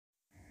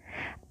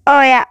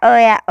Oh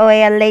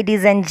yeah,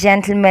 ladies and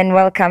gentlemen,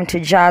 welcome to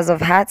Jars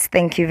of Hearts.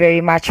 Thank you very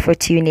much for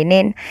tuning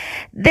in.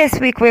 This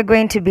week we're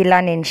going to be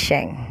learning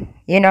Sheng.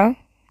 You know,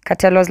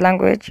 Katelo's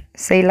language,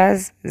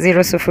 sailors,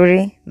 zero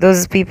sufuri,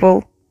 those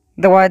people,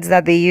 the words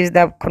that they use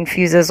that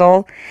confuse us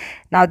all.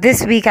 Now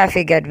this week I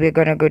figured we're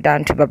going to go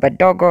down to Baba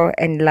Dogo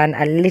and learn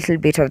a little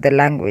bit of the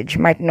language.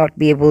 Might not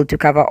be able to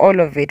cover all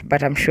of it,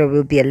 but I'm sure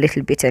we'll be a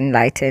little bit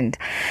enlightened.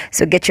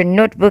 So get your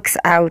notebooks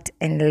out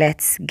and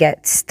let's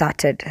get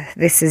started.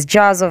 This is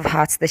Jars of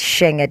Hearts, the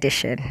Sheng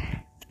edition.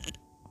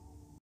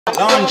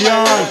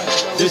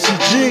 This is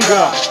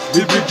Jinga,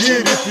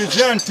 BBD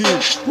representing.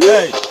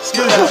 Hey,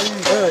 skiza,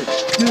 hey,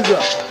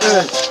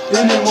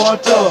 ini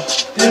moto,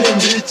 ini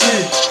mbichi,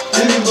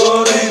 ini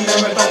ngori,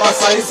 nimetoka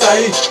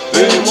sai,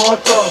 ini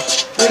moto,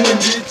 ini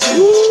mbichi,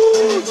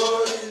 ini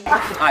ngori.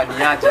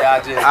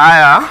 Aje.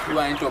 Aya.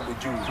 Tuwa into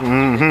buju.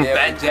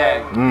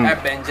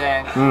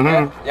 Benjen.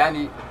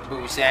 Yani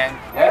Sheng.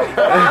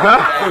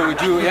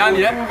 Buju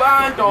yani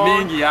mbanto.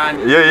 Mingi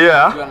yani.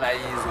 Yeah. Tuwa na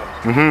hizo.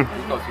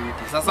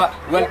 Sasa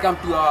welcome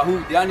to our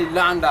hood yani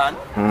London.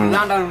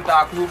 London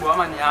mtakubwa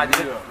ama ni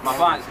aje?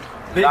 Mafans.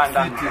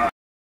 London.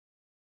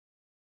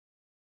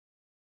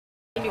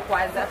 Ni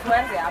kwanza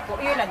tuanze hapo.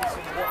 Hiyo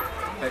inanisumbua.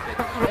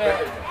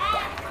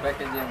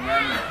 Peke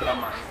yani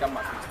kama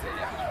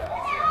kusteria.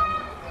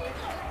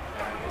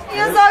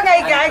 Hiyo songa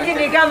ikaki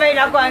ni kama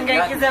inakuanga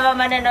ikisema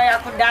maneno ya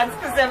kudance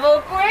kusema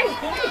ukweli.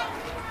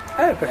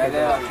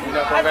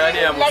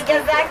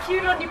 Legeza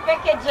kilo ni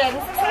packaging.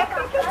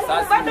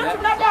 Sasa bado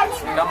tuna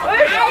dance.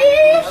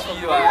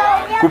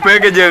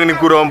 Kupackaging ni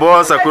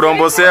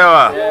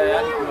kurombosewa.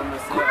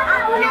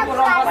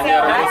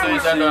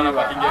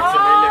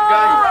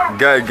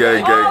 Guy.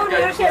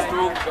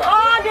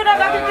 Oh, ndio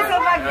nabaki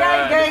kusema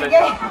guy.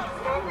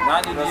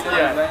 Nani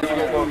nisikia?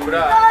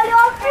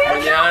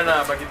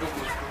 Mwenyeana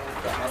bakituku.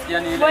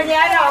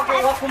 Mwenyeana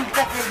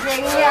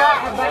wakumtakejenia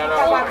habari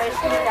kama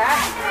ameshika.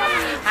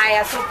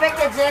 Haya, so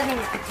packaging ni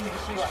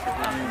kutingishiwa.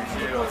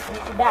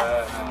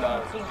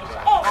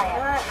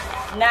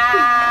 Na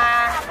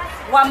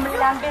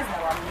Wamlambez na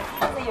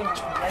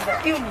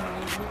Wamlambez. Hiyo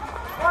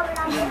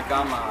ni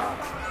kama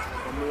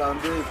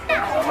Wamlambez.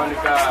 Kama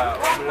nika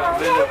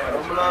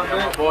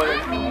Wamlambez boy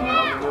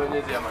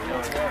wamnyonyezi ya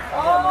manyonyo.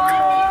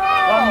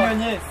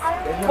 Wamnyonyezi.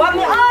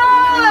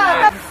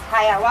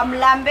 Haya,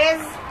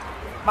 Wamlambez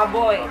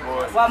maboy.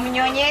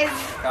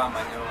 Wamnyonyezi kama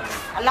manyonyo.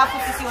 Alafu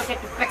sisi wote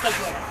tu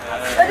packaging.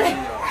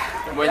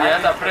 Mwenye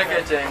hata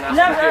packaging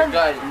asike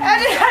guy.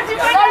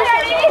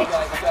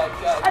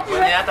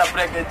 Mwenye hata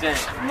packaging.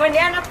 Mwenye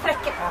hata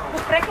packaging.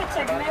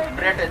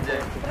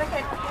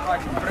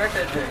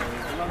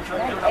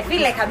 I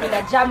feel like I'm in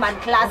a German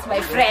class,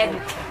 my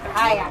friend.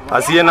 Haya.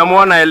 Asiye na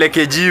mwana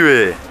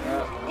elekejiwe.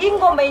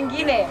 Ngoma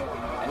ingine.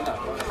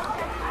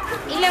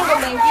 Ile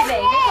ngoma ingine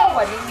iko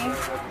kwa nini?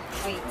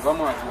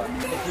 Ngoma wa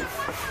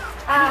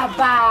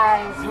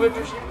bye. ziwe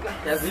tushika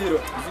ya zero.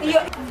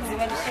 Hiyo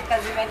zimenishika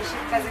yote.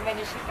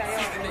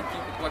 Zile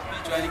kwa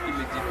kichwa yani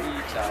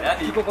kimejificha.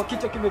 Yani kiko kwa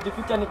kichwa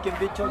kimejificha ni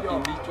kimbicho.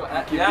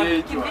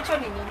 Kimbicho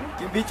ni nini?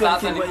 Kimbicho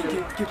ni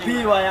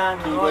kipiwa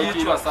yani.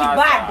 Kichwa sasa.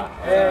 Kibad.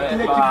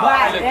 Kile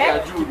kibad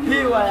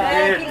kipiwa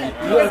yani.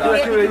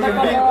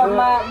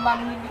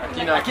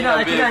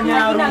 Akina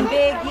nyaru.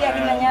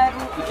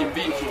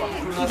 Kimbichwa.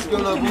 Tunasikia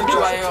na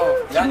vichwa hiyo.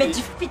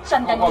 Kimejificha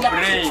ndani ya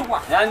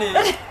kichwa. Yani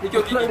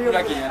hicho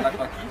kikula kinaenda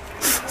kwa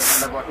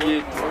kichwa. Kwa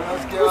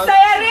kichwa.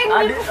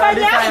 Sayareni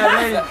kufanya.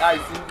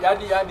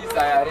 Hadi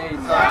sayareni.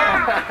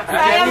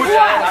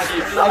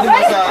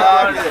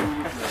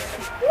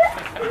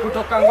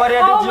 kutoka ngwari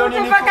hadi jioni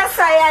ni mpaka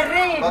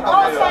sayareni.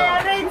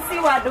 Sayareni si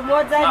wadu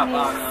moja ni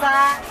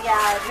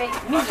sayareni.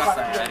 Mimi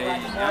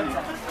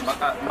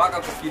mpaka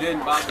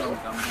kufireni bado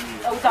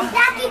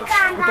mtambui.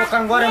 kutoka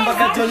ngwari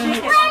mpaka jioni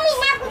ni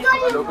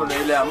loko na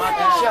ile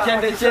amatisha.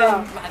 kende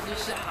Sheng.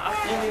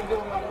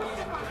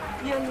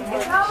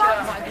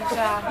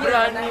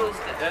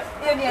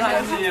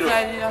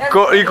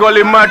 Iko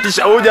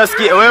limatisha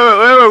hujasikia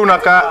wewe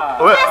unakaa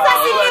sasa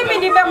si mimi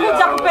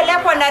nimekuja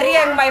kupelekwa na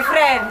Rieng my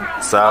friend.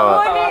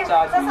 sawa.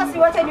 Sasa si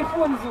wote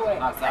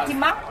nifunzwe.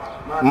 Atima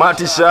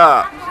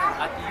Matisha.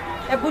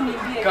 hebu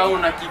niambie. Kau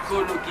na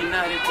kikono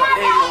kinare kwa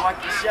area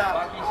wakisha.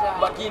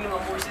 Bakini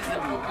mamoziza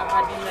kama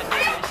madina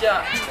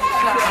dinisha.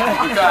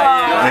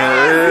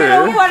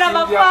 Uko na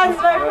mafans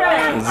my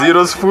friend.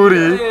 Zero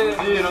sufuri.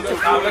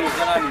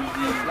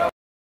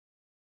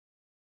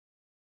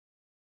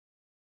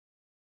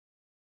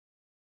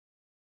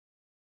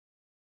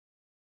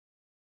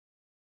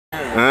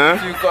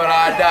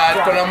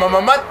 Kuna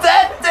mama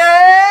matete.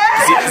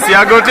 Si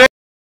agote.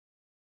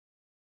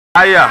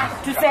 Aya.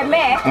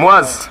 Tuseme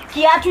Mwaz.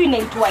 kiatu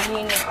inaitwa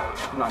nini?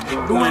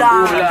 Ndula.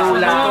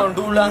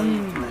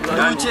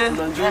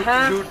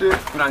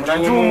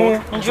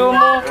 Njumu.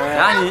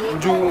 Yani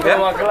njumu.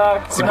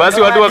 Si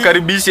basi watu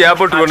wakaribishe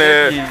hapo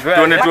tuone.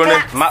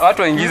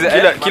 Watu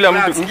waingize kila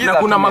mtu. Na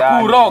kuna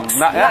makuu rocks.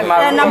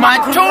 Na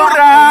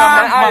Machura.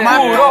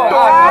 Makuu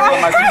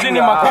rocks. Masisi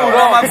ni makuu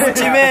rocks.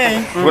 Maguchi mei.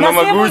 Kuna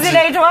maguchi.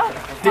 Zinaitwa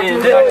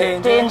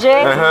Tenje.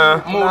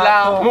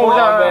 Mula.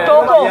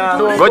 Togo.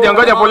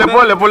 Ngoja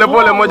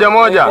pole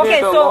moja.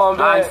 Okay, so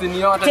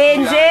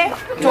tenje,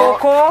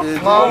 toko,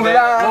 ng'ombe.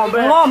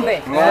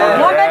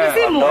 Ng'ombe ni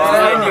simu.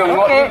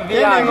 Okay.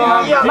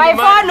 My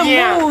phone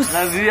moose.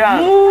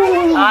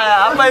 Haya,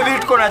 hapa hivi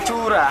tuko na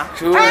chura.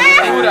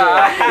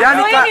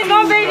 Yaani hii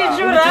ng'ombe hii ni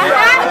chura.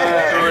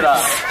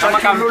 Kama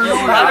kamkia.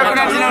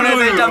 Kuna jina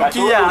unaweza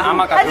itamkia.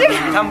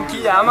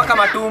 Tamkia ama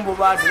kama tumbo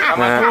bado.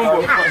 Kama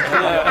tumbo.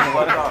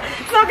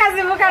 So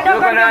kazimuka dogo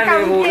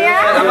kamkia.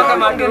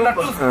 Kama tumbo.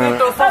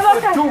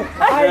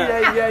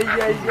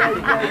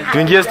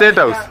 Tuingie State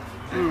House.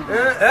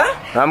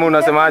 Ama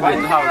unasemaje?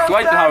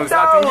 White House.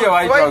 Tuingie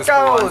White House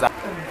kwanza.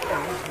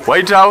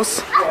 White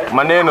House,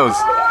 manenos.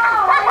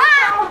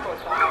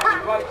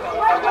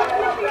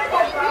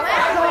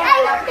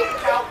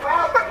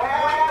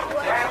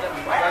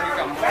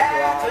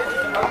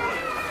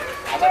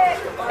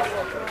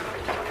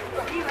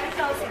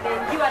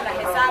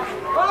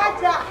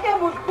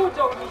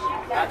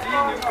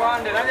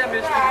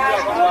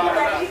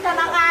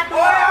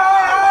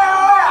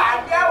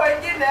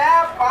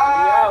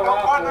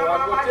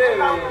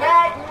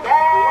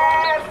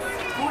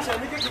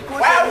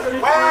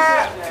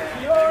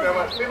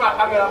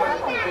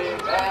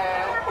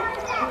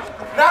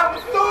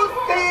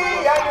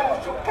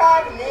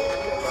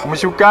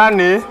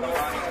 Mshukani.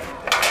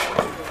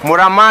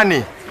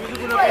 Muramani.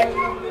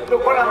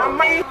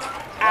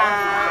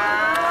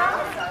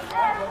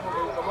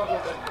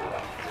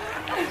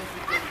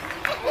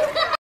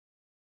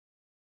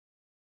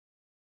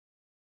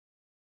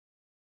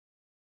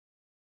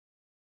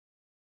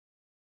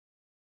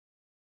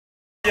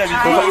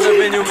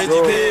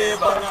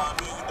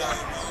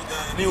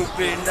 Ni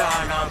upenda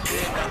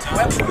napenda.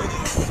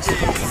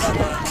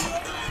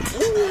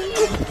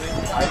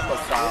 Haiko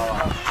sawa.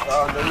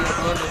 Ndio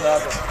tuende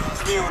hapa.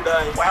 Ni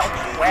udai.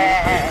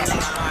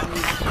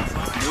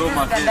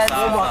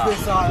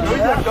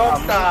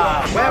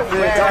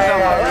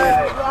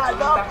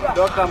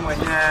 Dokta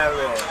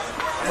mwenyewe.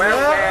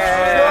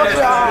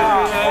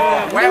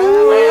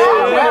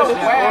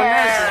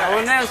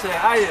 Oneshe.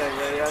 Haya.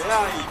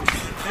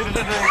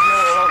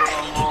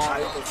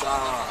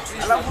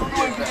 Alafu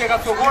tuingie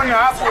kasogona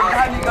hapo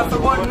ndani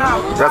kasogona.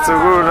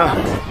 Kasuguna.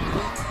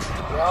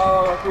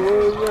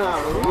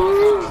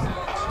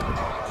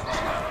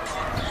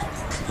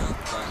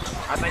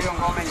 Hata hiyo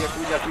ngome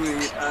ingekuja tu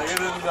hivi.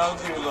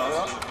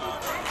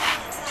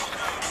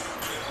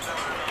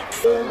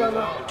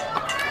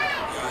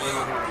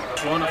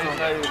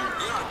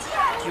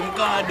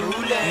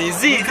 Ni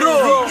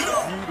zero.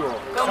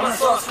 Kama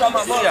sauce kama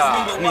boss.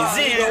 Ni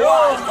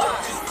zero.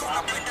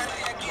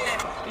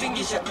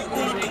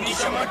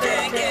 Lingisha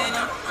matenge.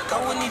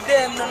 Kama ni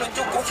dem na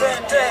nachoko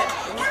fete.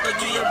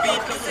 Utajua ya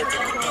beat kasete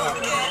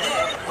kutoke.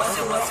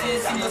 Wase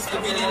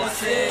sinastabili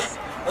wase.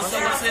 Wase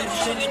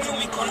msheni juu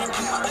mikono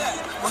juu.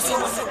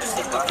 Wase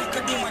tusitafika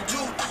dima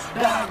juu.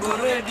 Dago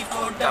ready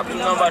for double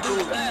number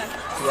 2.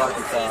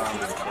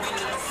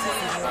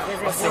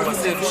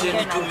 Wase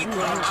msheni juu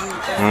mikono juu.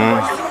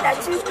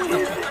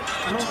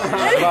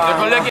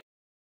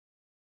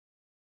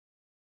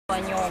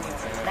 Wanyonyo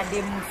na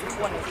demu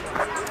sikuwa na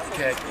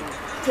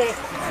keki.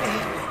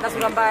 Na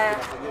sura mbaya.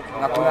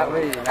 Ngakula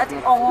wewe. Ati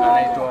Anaitwa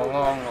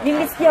ngongo.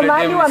 nilisikia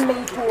mahali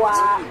wameitwa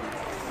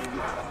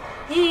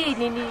hii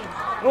nini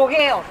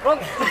rogeo.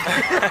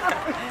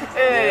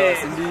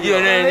 Hiyo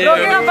nene.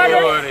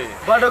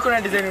 Bado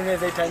kuna design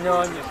unaweza ita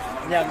nyonyo.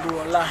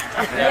 Nyaluola.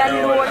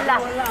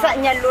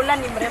 Nyalola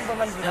ni mrembo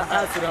manzuri.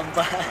 Sura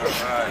mbaya.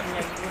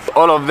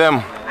 All of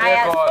them.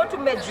 Aya, so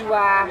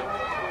tumejua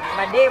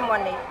mademu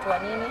wanaitwa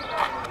nini?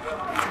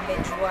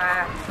 Tumejua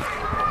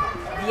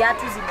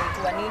viatu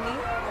zinaitwa nini?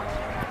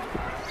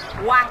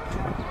 Watu.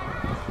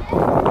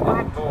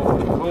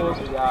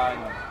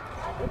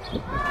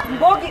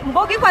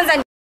 Mbogi kwanza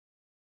ni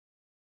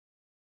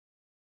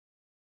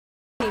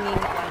nini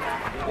kwanza?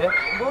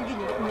 Mbogi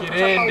ni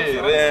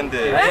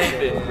Kirende.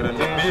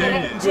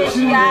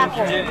 jeshi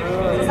yako.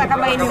 Sasa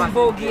kama hii ni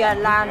mbogi ya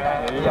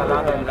Landa.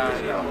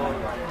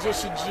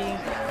 Jeshi jinga.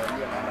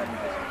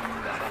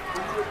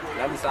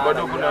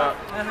 Bado kuna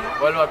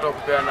wale watu wa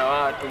kupeana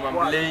watu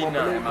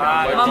Maina.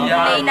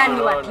 Maina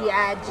ni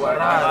watiaji.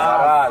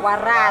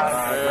 Waraz.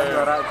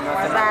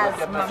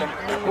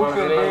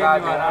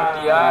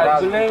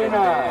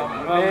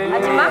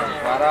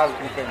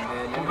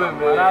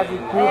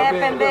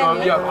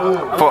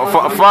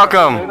 Fuck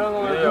 'em.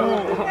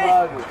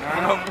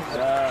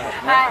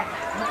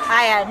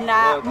 Haya,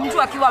 na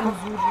mtu akiwa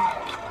mzuri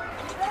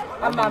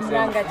ama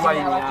mlanga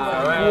jina watu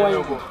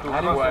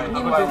ni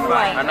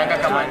mvua Ananga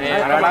kama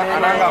nene.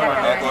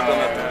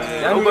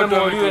 Huko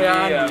tuliwe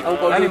yani.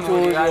 Huko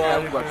tuliwe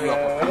yani kwa tu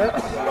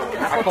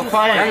ako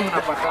fine. Yani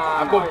mnapata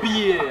ako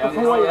pie.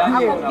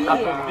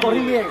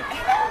 Korean.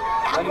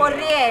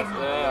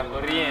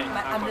 Korean.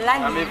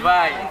 Amlani.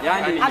 Amevai.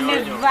 Yani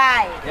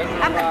Amevai.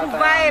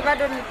 Amekuvae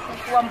bado ni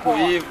kwa mpoa.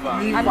 kuiva.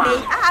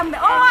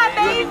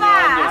 Ameiva.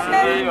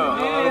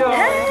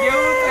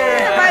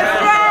 My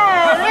friend.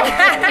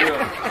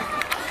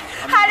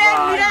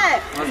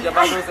 Unasikia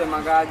bado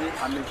usemagaje?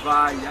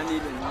 Amevaa, yani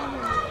ile nyono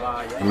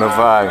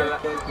Imevaa.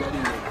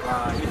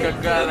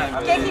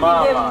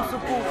 Mama.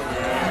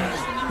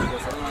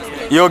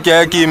 Hiyo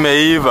keki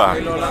imeiva.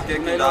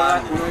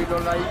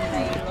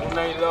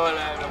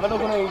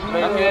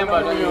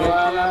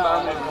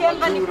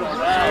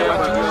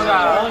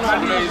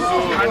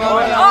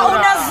 Oh,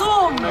 una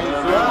zoom.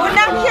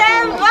 Una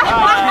kemba.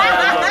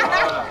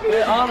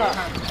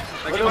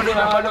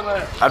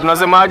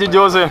 Tunasemaje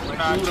Jose?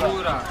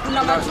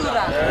 Una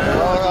matura.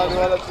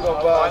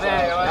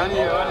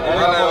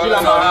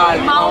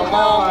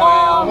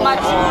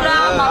 Matura,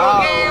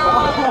 marogeo.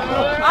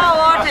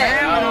 Wote.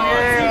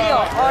 Ndio,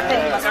 wote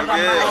ni masura.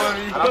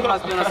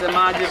 Alafu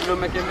tunasemaje vile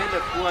umekembele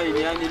kwa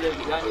ile yani ile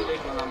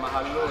kuna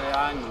mahalo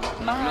yani.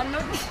 Mahalo.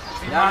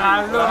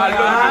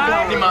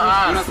 Ni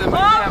mahalo. Unasema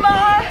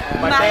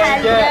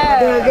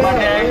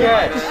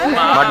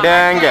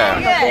Madenge.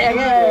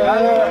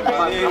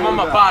 kama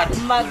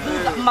mabati.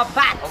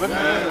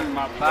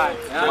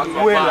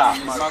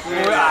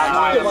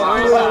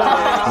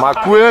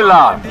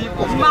 Makwela.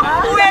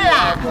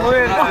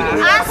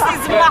 Us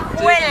is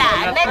makwela.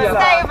 Next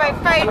time I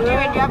find you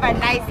and you have a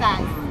nice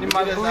ass.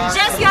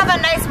 Just you have a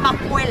nice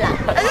makwela.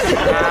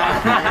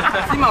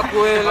 Si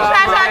makwela.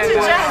 Shout out to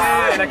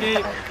Jess.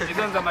 Lakini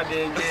hizo za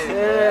madenge.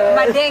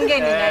 Madenge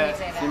ni nani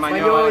tena? Si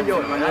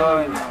manyonyo.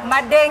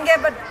 Madenge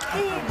but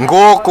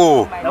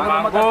Ngoko.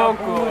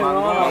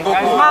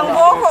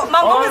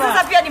 Mangoko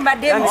sasa pia ni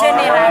madem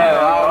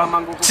general.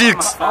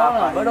 Chicks.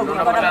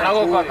 Unapata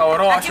nako kwa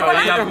kaorosho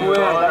hiyo.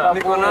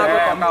 Niko nako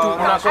kwa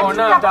kaorosho.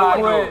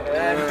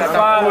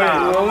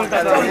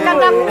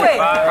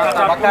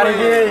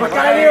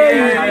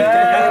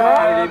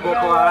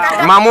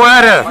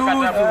 Mamwere.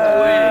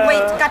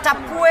 Wait,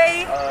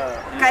 katapue,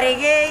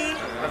 karegei.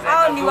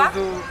 Au ni wa?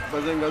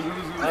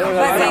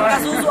 Bazenga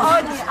zuzu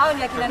au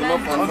ni akina nani?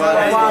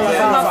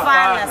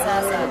 Mafana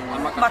sasa.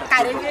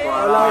 Makarege.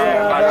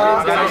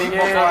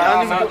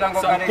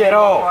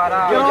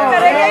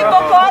 Karegei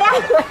bokora.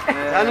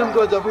 Yani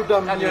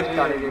mgojavuta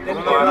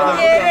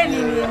Mnyere ni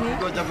nini?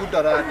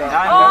 mgojavuta rada.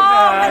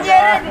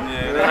 Mnyere.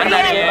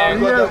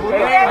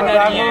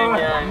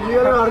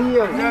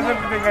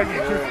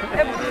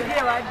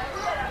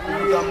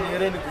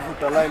 Mnyere ni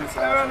kuvuta line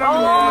sana.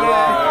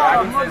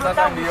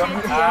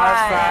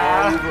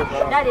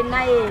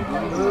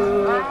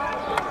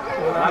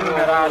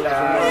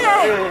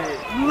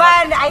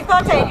 Man, I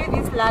thought I knew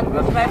this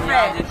language, my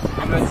friend.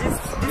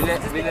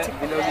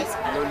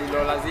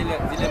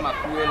 Zile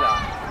makuela.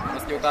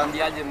 Msikia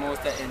utaambiaje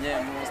mosta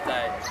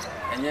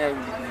enyewe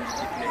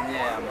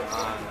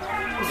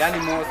yani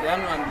mosta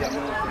yani unaambia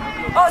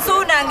mosta. So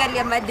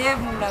unaangalia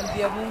mademu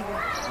unaambia Mungu.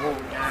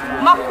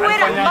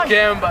 Makwela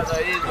Kemba za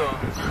hizo.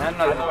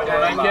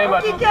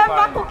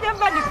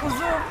 Kukemba ni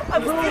kuzuru.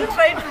 I'm still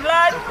trying to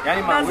learn.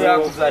 Yani makwela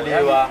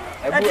kuzaliwa.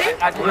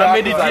 Una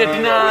meditate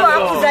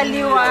nazo.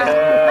 Kuzaliwa.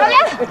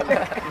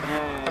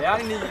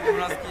 Yani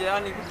unasikia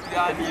yani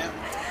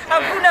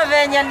Hakuna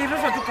venye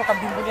alirushwa tu kwa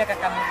mbinguni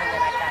akakamilika.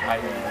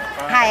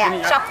 Haya,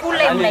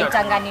 chakula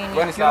mnaitanga nini?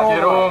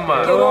 Kiroma.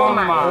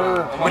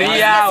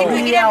 Mriao.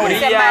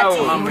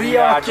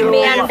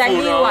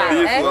 Kimeandaliwa,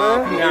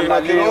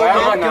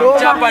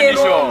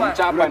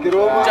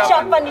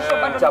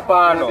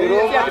 Chapano.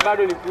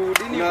 Bado ni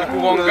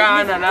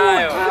kugongana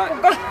nayo.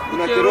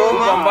 Kuna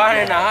kiroma.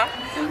 Pambane na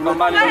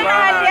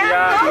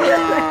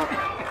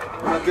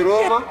Kuna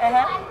kiroma.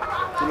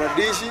 Kuna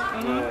dishi.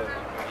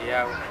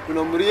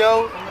 Kuna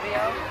mriao.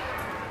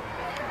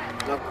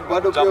 Na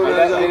bado pia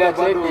unaweza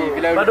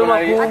bado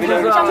mapungu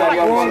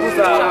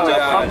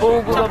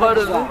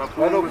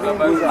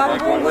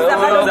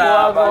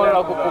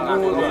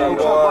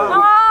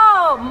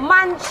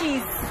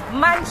munchies.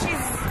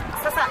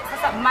 Sasa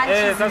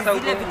munchies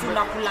zile vitu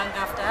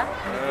nakulanga after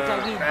nimekuta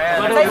wini.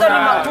 Sasa hizo ni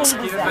mapungu.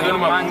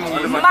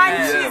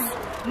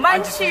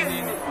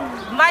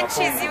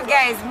 Munchies, you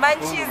guys.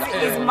 Munchies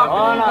is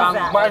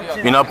mapunguza.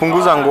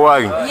 Inapunguza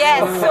ngwai.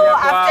 Yes, so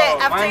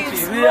after you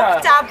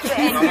smoked up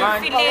and you're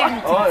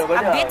feeling a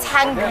bit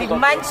hungry,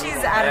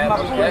 munchies are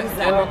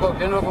mapunguza.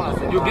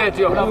 You get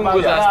your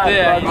punguza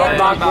stay.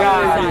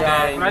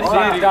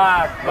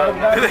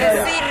 The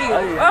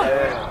cereal.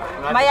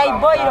 Mayai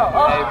boilo.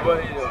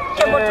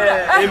 Kemotura.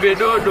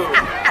 Embedodo.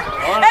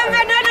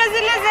 Embedodo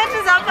zile zetu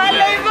za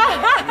pale hivyo.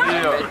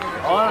 Ndio.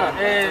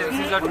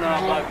 Sisi tuna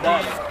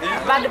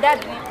Baghdad.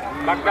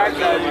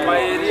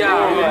 Maeria.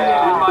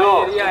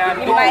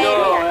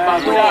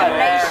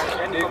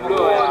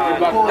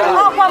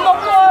 Kwa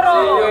mokoro.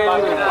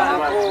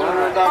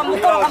 Kwa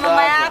mokoro kama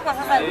mama yako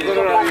sasa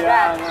ndio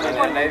Baghdad.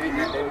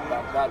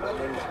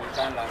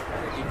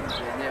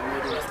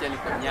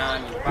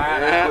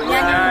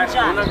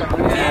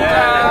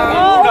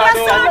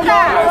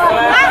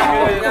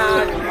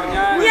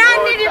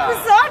 Nyani ni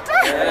kusota.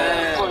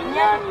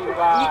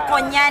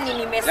 Konyani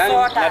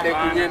nimesota. Nade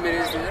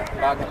kunyemeleze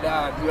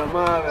Baghdad.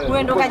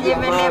 Uendo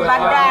kanyemele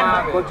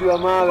Baghdad. Kojua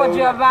mawe.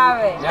 Kojua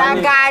mawe.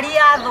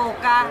 Tangalia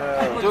dhuka.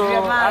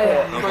 Kojua mawe.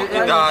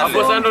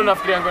 Hapo sasa ndo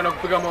nafikiria kwenda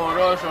kupiga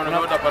maorosho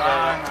na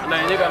utapata na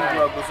yenyewe kama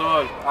mtu wa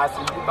kusoli.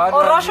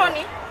 Orosho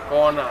ni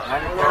Kona.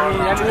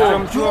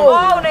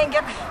 oh,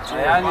 unaingia.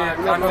 Yani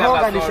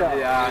kama yani.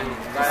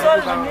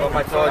 Sol Kwa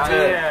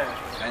machoche.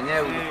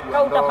 Yenyewe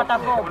kama utapata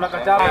bomba.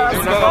 unakataa.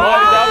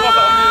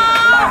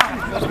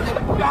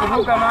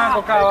 Kumbuka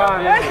mambo kawa.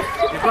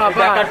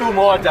 Dakika tu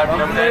moja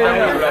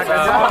tunamnaenda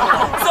sasa.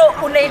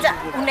 So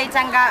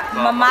unaitanga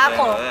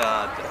mamako.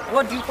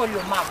 What do you call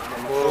your mom?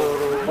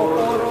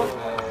 Mokoro.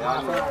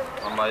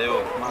 Mama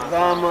yo.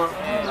 Zama.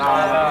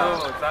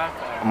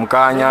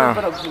 Mkanya.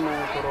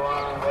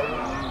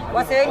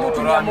 Wase wengi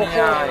hutumia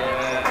mokoro.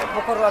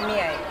 Mokoro wa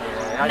mia.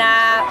 Na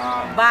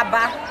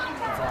baba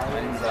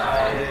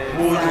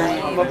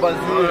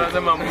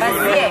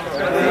Bazie.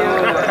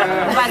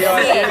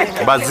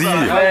 Bazie.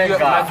 Bazie.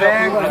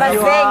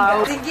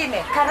 Bazenga.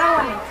 Zingine.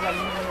 Karawa ni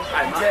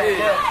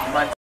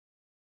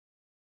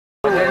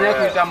Yenyewe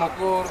kuita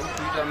mokoro,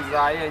 kuita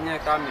mzai yenyewe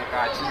kama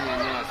imekaa chini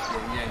yenyewe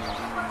yenyewe ni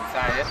ngumu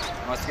mzai.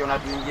 Unasikia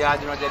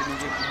unatuingiaje unajaribu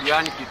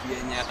kujiani kitu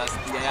yenyewe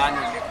atasikia yani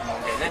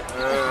ile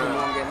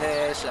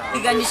kumuongelesha.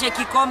 piganishe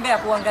kikombe ya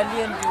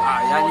kuangalia ndio.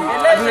 Yani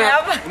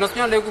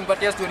unasikia ndio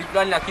kumpatia story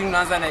plan lakini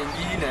unaanza na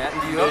nyingine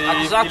ndio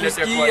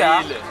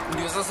akishakusikia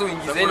ndio sasa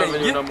uingize ile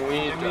nyingine.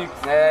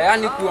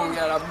 Yani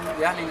kuongea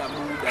yani na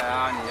muda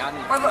yani.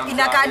 Kwa hivyo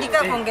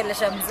inakaandika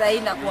kuongelesha mzai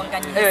na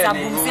kuangalia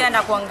hesabu mzee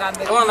na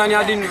kuangambe. Kwa nani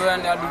hadi ndio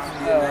yani hadi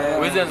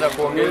Uweze anza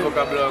kuongeza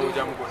kabla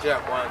hujamkotea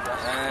kwanza.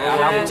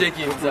 Alafu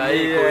cheki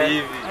mzai iko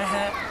hivi.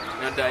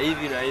 Nada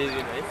hivi na hivi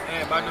na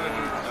hivi. Bado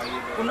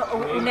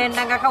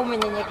Unaendanga kama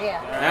umenyenyekea.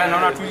 na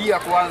unatulia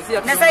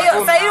kwanza. Na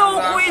sasa hiyo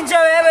ukuinje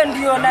wewe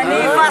ndio nani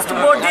fast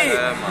body.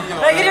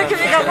 Lakini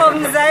ukifika kwa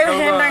mzai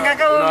unaendanga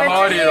kama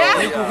umetulia.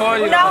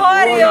 Una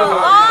horio.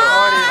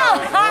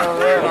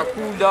 Na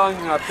cool down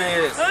na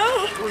pace.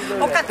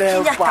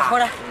 Ukakinya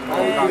kakora.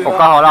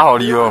 Ukahora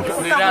horio.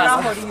 Ukahora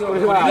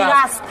horio.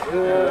 Relax.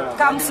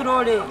 Come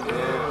slowly.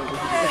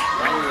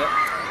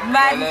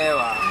 Man,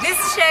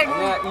 this Sheng.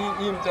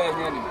 Hii mtaa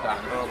yenyewe ni mtaa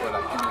ndogo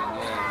lakini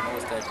yenyewe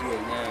most of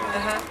yenyewe.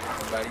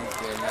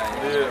 Bariki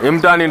yenyewe.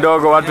 Mtani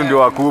ndogo watu ndio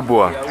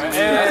wakubwa.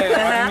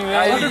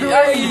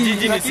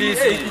 Kijiji ni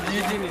sisi.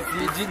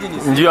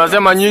 Ndio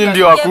wasema nyinyi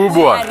ndio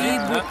wakubwa.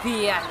 Karibu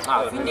pia.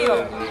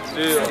 Ndio.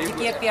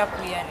 Sikia pia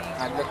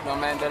kuyaribu. Kuna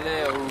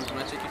maendeleo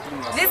tunacheki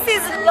tu. This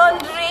is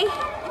laundry.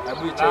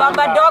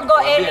 Baba Dogo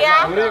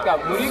area.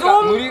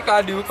 Murika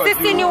hadi huko.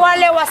 Sisi ni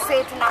wale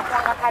wase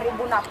tunakuanga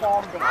karibu na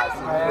pombe.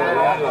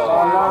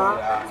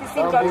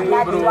 Sisi ndio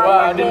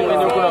tunajua.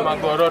 Kuna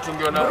magoro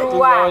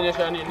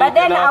tungeonyesha nini. But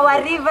then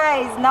our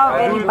river is now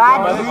very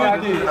bad.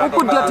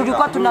 Huku ndio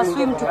tulikuwa tuna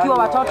swim tukiwa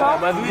watoto.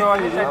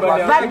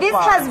 But this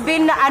has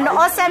been an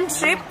awesome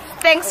trip.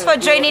 Thanks for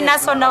joining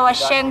us on our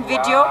Sheng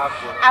video.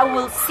 I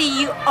will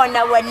see you on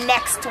our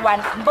next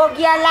one.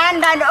 Mbogi ya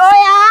London.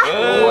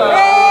 Oya!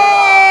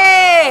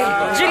 Hey!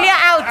 Julia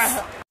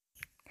out.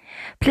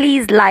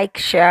 Please like,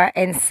 share,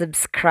 and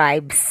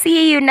subscribe.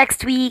 See you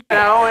next week.